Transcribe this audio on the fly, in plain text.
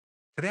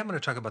Today I'm going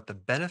to talk about the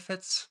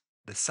benefits,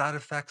 the side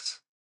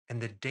effects, and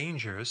the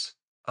dangers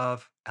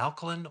of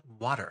alkaline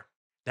water.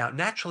 Now,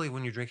 naturally,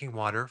 when you're drinking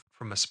water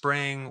from a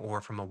spring or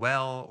from a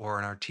well or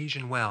an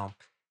artesian well,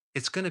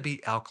 it's going to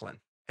be alkaline.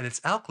 And it's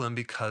alkaline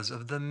because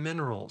of the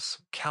minerals,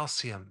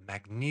 calcium,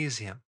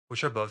 magnesium,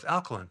 which are both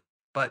alkaline.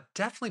 But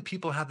definitely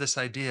people have this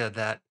idea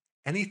that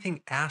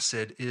anything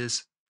acid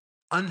is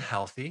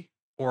unhealthy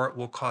or it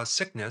will cause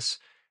sickness,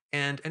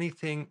 and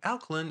anything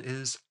alkaline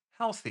is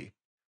healthy,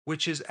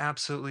 which is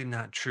absolutely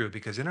not true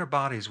because in our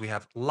bodies we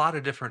have a lot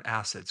of different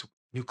acids.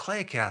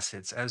 Nucleic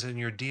acids, as in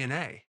your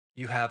DNA,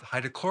 you have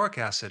hydrochloric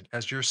acid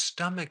as your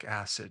stomach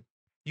acid.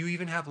 You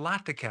even have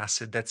lactic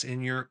acid that's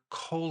in your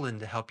colon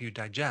to help you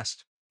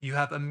digest. You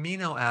have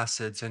amino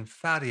acids and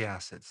fatty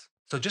acids.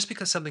 So just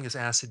because something is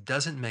acid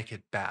doesn't make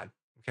it bad.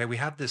 Okay, we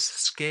have this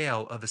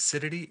scale of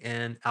acidity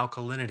and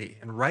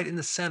alkalinity, and right in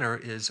the center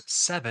is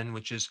 7,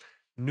 which is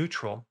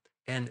neutral,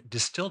 and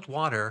distilled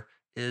water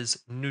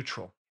is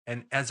neutral.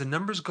 And as the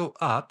numbers go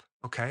up,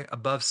 okay,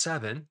 above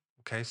 7,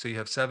 okay, so you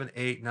have 7,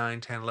 8,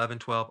 9, 10, 11,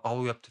 12, all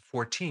the way up to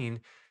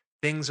 14,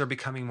 things are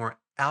becoming more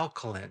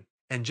alkaline.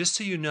 And just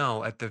so you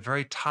know, at the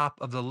very top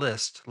of the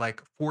list,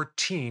 like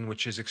 14,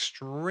 which is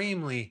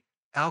extremely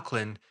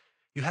alkaline,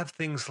 you have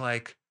things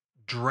like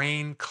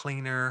drain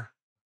cleaner,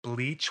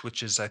 bleach,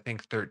 which is I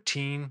think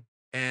 13,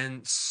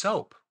 and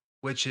soap,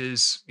 which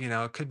is,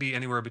 it could be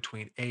anywhere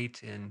between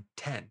 8 and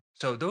 10.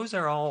 So those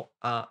are all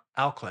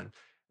alkaline.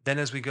 Then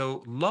as we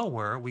go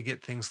lower, we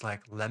get things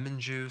like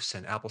lemon juice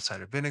and apple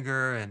cider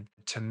vinegar and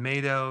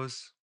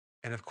tomatoes,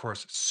 and of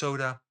course,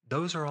 soda.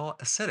 Those are all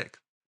acidic.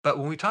 But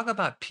when we talk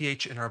about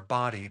pH in our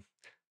body,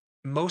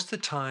 most of the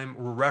time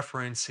we're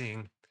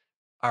referencing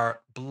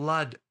our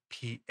blood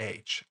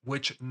pH,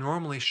 which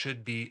normally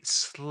should be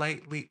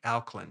slightly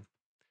alkaline.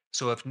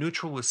 So if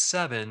neutral was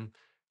 7,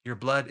 your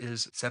blood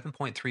is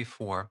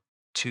 7.34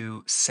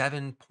 to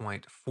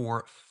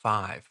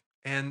 7.45.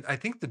 And I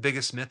think the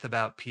biggest myth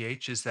about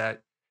pH is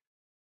that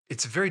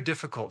it's very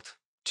difficult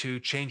to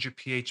change your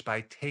pH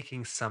by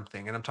taking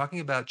something. And I'm talking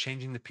about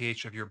changing the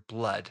pH of your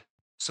blood.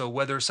 So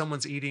whether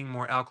someone's eating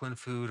more alkaline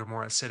food or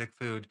more acidic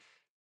food,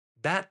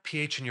 that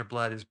pH in your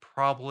blood is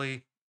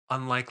probably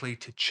unlikely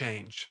to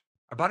change.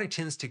 Our body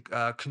tends to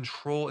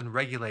control and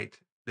regulate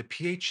the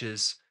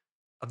pHs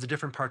of the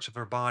different parts of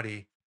our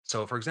body.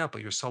 So, for example,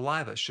 your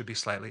saliva should be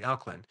slightly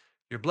alkaline,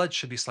 your blood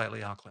should be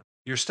slightly alkaline,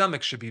 your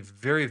stomach should be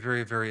very,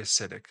 very, very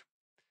acidic,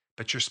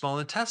 but your small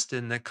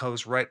intestine that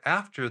goes right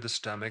after the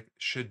stomach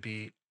should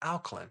be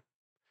alkaline.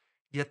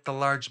 Yet the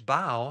large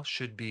bowel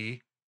should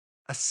be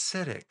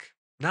acidic,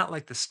 not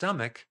like the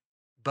stomach,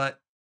 but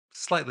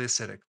slightly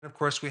acidic. Of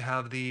course, we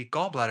have the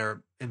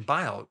gallbladder and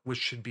bile, which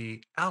should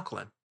be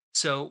alkaline.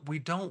 So we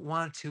don't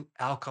want to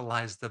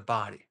alkalize the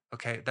body.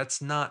 Okay.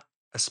 That's not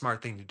a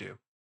smart thing to do.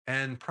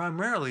 And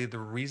primarily the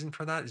reason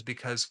for that is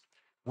because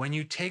when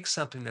you take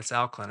something that's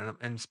alkaline,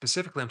 and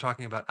specifically I'm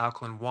talking about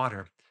alkaline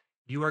water,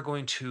 you are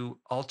going to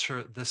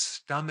alter the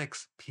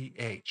stomach's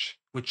pH,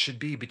 which should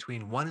be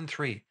between 1 and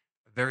 3,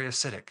 very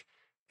acidic.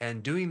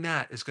 And doing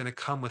that is going to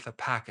come with a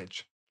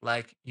package.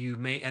 Like you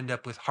may end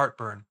up with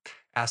heartburn,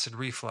 acid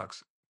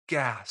reflux,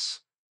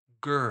 gas,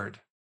 GERD.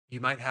 You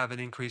might have an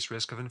increased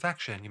risk of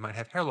infection. You might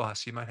have hair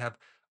loss. You might have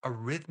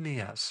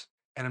arrhythmias.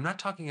 And I'm not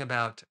talking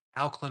about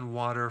alkaline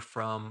water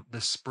from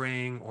the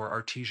spring or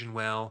artesian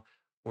well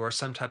or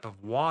some type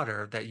of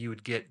water that you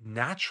would get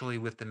naturally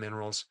with the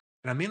minerals.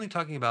 And I'm mainly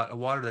talking about a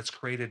water that's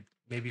created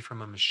maybe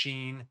from a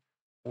machine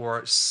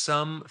or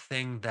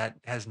something that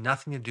has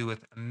nothing to do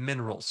with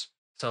minerals.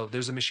 So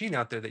there's a machine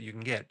out there that you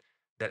can get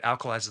that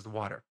alkalizes the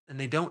water, and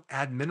they don't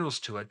add minerals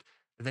to it.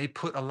 They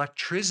put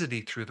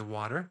electricity through the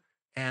water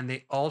and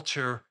they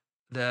alter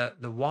the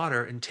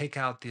water and take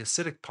out the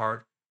acidic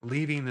part,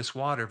 leaving this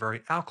water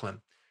very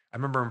alkaline. I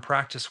remember in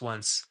practice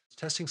once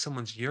testing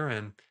someone's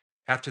urine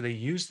after they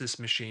used this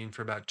machine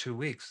for about 2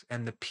 weeks,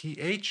 and the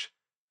pH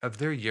of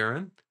their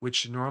urine,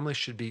 which normally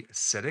should be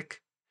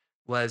acidic,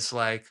 was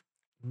like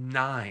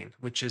 9,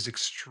 which is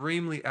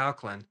extremely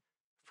alkaline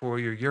for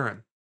your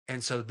urine.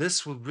 And so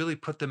this will really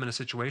put them in a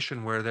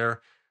situation where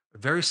they're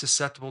very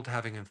susceptible to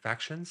having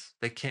infections.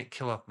 They can't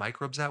kill off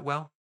microbes that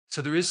well.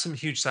 So there is some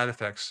huge side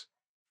effects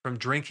from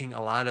drinking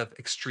a lot of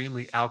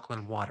extremely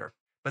alkaline water.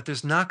 But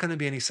there's not going to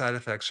be any side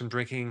effects from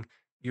drinking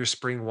your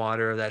spring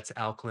water that's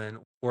alkaline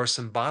or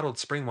some bottled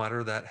spring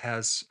water that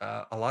has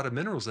a lot of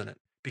minerals in it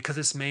because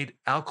it's made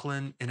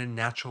alkaline in a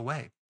natural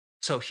way.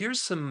 So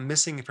here's some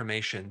missing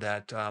information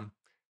that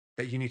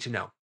you need to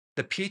know.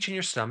 The pH in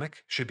your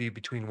stomach should be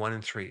between 1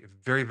 and 3,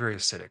 very, very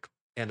acidic.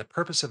 And the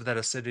purpose of that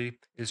acidity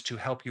is to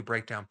help you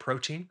break down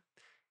protein,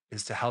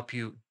 is to help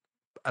you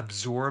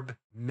absorb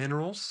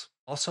minerals,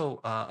 also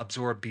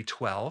absorb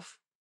B12,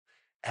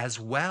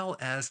 as well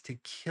as to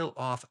kill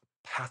off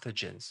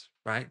pathogens,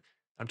 right?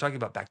 I'm talking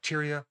about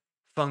bacteria,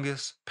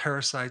 fungus,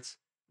 parasites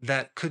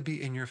that could be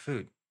in your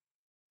food.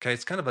 Okay,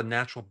 it's kind of a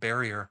natural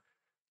barrier,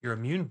 your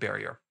immune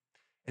barrier.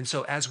 And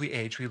so as we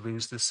age, we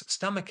lose this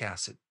stomach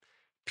acid.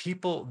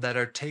 People that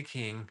are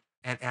taking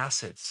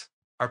antacids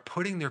are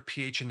putting their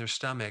pH in their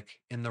stomach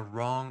in the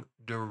wrong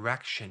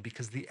direction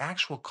because the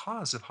actual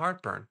cause of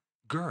heartburn,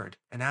 GERD,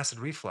 and acid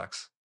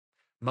reflux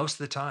most of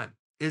the time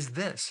is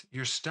this: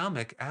 your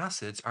stomach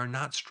acids are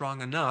not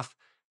strong enough,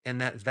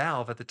 and that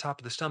valve at the top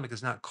of the stomach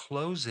is not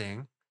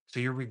closing. So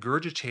you're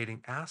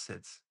regurgitating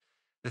acids.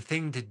 The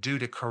thing to do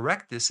to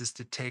correct this is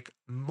to take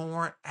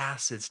more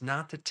acids,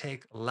 not to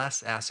take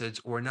less acids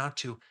or not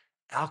to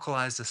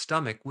alkalize the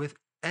stomach with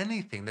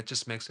anything that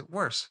just makes it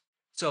worse.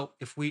 So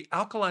if we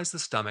alkalize the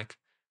stomach,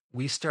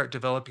 we start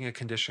developing a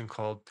condition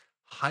called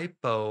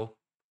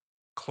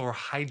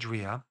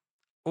hypochlorhydria,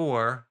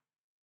 or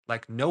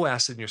like no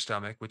acid in your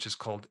stomach, which is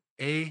called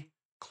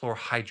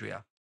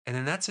achlorhydria. And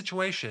in that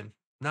situation,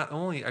 not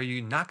only are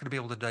you not going to be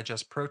able to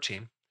digest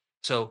protein,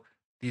 so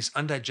these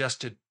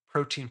undigested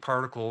protein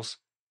particles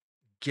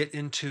get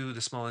into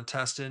the small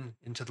intestine,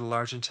 into the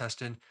large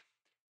intestine,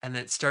 and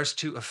it starts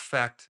to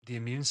affect the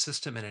immune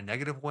system in a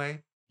negative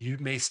way. You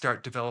may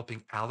start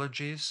developing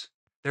allergies.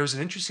 There was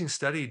an interesting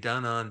study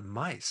done on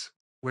mice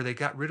where they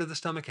got rid of the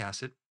stomach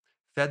acid,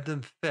 fed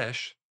them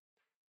fish,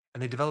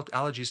 and they developed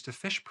allergies to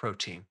fish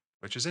protein,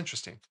 which is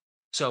interesting.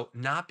 So,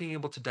 not being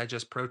able to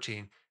digest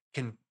protein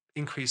can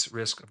increase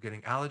risk of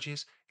getting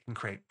allergies. It can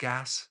create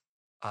gas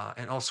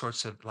and all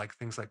sorts of like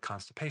things like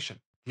constipation.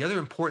 The other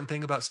important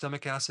thing about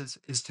stomach acids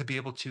is to be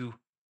able to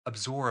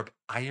absorb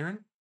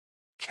iron,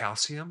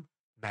 calcium,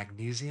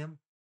 magnesium,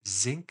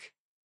 zinc,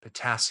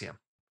 potassium.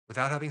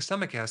 Without having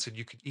stomach acid,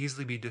 you could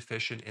easily be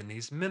deficient in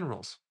these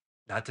minerals,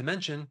 not to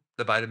mention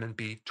the vitamin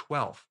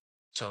B12.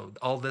 So,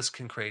 all this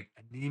can create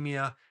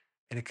anemia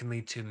and it can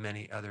lead to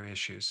many other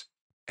issues.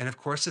 And of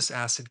course, this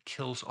acid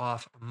kills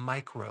off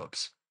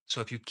microbes. So,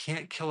 if you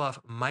can't kill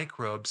off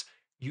microbes,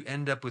 you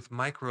end up with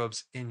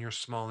microbes in your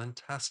small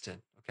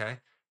intestine. Okay.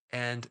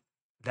 And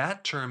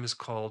that term is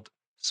called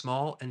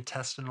small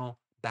intestinal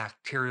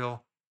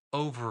bacterial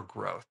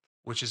overgrowth,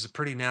 which is a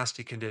pretty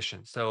nasty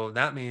condition. So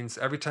that means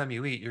every time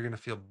you eat, you're going to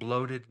feel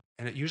bloated.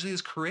 And it usually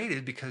is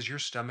created because your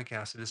stomach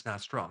acid is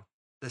not strong.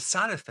 The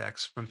side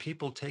effects from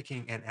people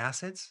taking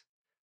antacids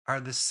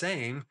are the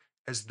same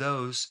as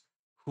those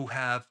who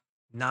have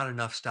not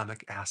enough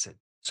stomach acid.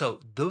 So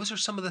those are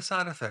some of the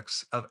side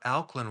effects of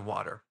alkaline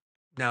water.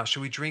 Now,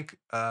 should we drink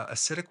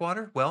acidic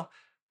water? Well,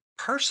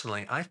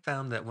 personally, I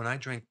found that when I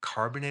drink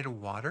carbonated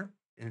water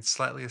and it's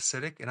slightly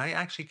acidic, and I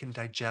actually can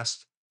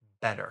digest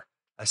better,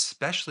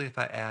 especially if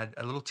I add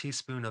a little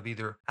teaspoon of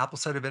either apple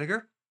cider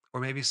vinegar or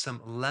maybe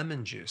some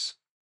lemon juice.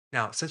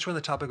 Now, since we're on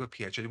the topic of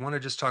pH, I want to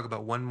just talk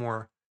about one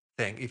more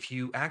thing. If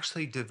you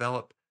actually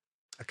develop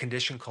a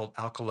condition called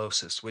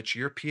alkalosis, which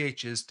your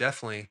pH is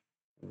definitely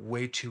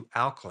way too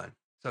alkaline.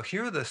 So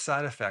here are the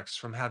side effects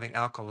from having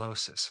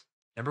alkalosis.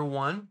 Number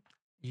one,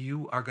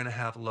 you are going to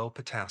have low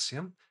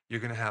potassium.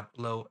 You're going to have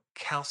low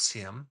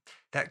calcium.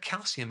 That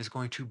calcium is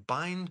going to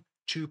bind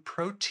to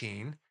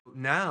protein.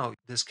 Now,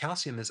 this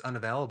calcium is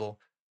unavailable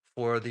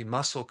for the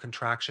muscle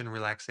contraction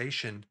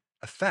relaxation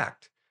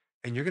effect.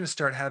 And you're going to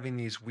start having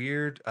these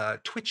weird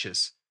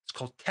twitches. It's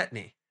called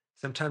tetany.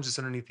 Sometimes it's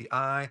underneath the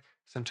eye,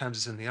 sometimes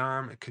it's in the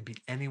arm. It could be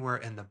anywhere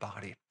in the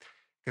body.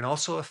 It can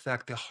also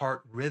affect the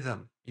heart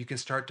rhythm. You can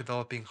start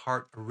developing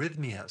heart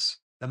arrhythmias.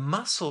 The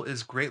muscle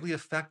is greatly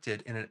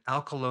affected in an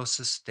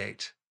alkalosis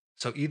state.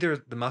 So either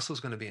the muscle is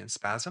going to be in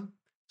spasm,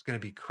 it's going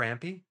to be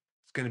crampy,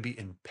 it's going to be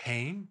in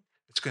pain,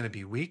 it's going to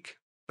be weak.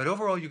 But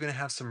overall, you're going to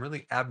have some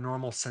really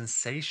abnormal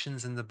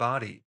sensations in the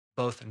body,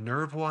 both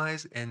nerve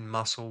wise and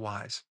muscle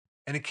wise.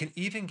 And it can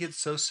even get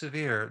so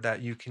severe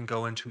that you can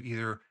go into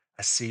either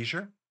a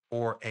seizure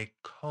or a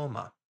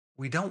coma.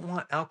 We don't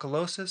want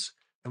alkalosis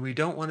and we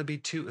don't want to be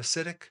too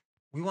acidic.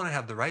 We want to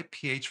have the right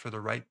pH for the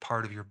right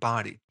part of your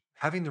body.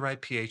 Having the right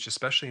pH,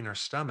 especially in our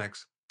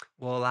stomachs,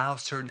 will allow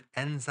certain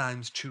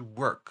enzymes to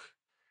work.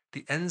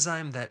 The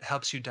enzyme that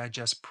helps you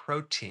digest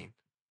protein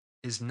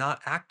is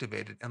not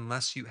activated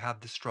unless you have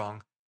the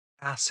strong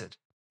acid.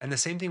 And the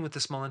same thing with the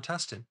small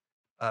intestine.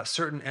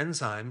 Certain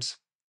enzymes,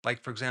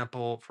 like for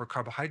example, for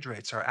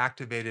carbohydrates, are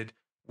activated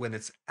when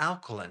it's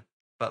alkaline.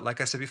 But like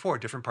I said before,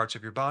 different parts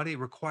of your body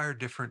require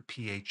different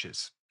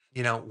pHs.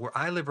 You know, where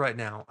I live right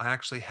now, I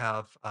actually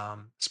have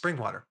spring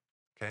water.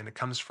 Okay. And it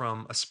comes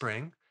from a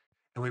spring.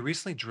 And we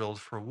recently drilled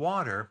for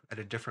water at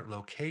a different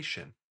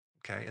location.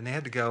 Okay. And they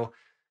had to go,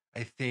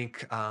 I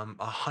think,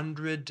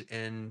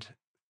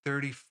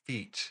 130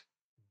 feet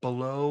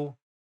below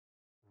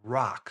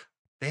rock.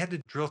 They had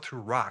to drill through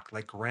rock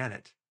like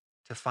granite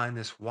to find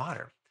this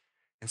water.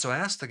 And so I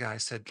asked the guy, I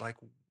said, like,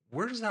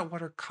 where does that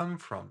water come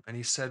from? And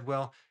he said,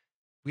 well,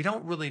 we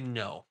don't really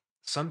know.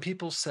 Some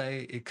people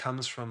say it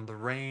comes from the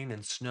rain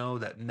and snow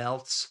that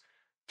melts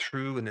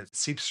through and it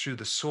seeps through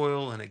the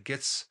soil and it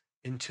gets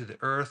into the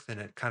earth and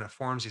it kind of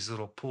forms these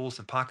little pools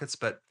and pockets.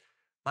 But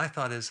my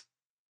thought is,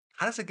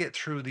 how does it get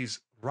through these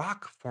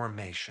rock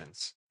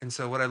formations? And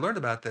so what I learned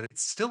about that,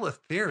 it's still a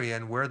theory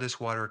on where this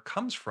water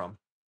comes from.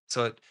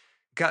 So it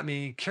got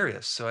me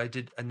curious. So I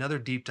did another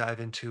deep dive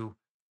into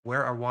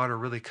where our water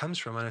really comes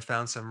from, and I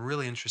found some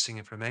really interesting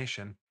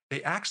information.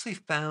 They actually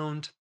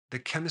found the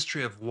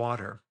chemistry of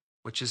water,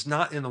 which is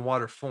not in the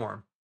water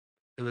form.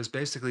 It was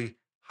basically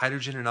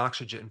hydrogen and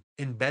oxygen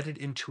embedded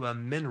into a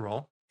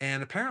mineral.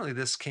 And apparently,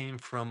 this came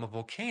from a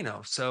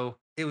volcano. So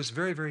it was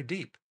very, very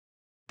deep.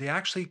 They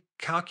actually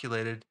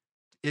calculated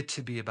it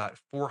to be about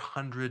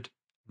 400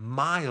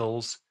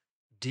 miles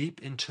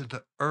deep into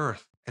the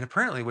earth. And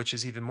apparently, which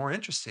is even more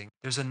interesting,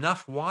 there's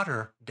enough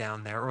water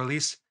down there, or at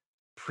least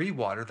pre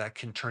water that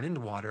can turn into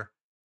water,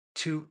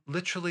 to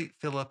literally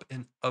fill up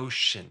an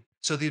ocean.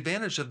 So, the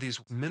advantage of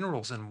these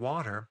minerals in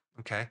water,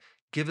 okay,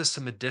 give us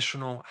some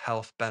additional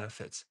health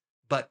benefits,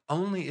 but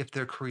only if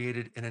they're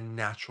created in a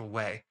natural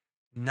way,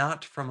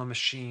 not from a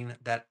machine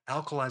that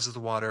alkalizes the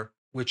water,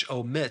 which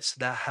omits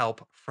that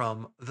help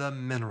from the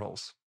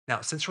minerals.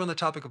 Now, since we're on the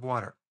topic of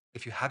water,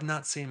 if you have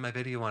not seen my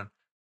video on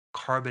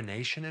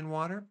carbonation in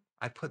water,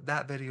 I put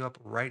that video up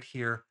right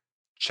here.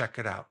 Check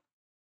it out.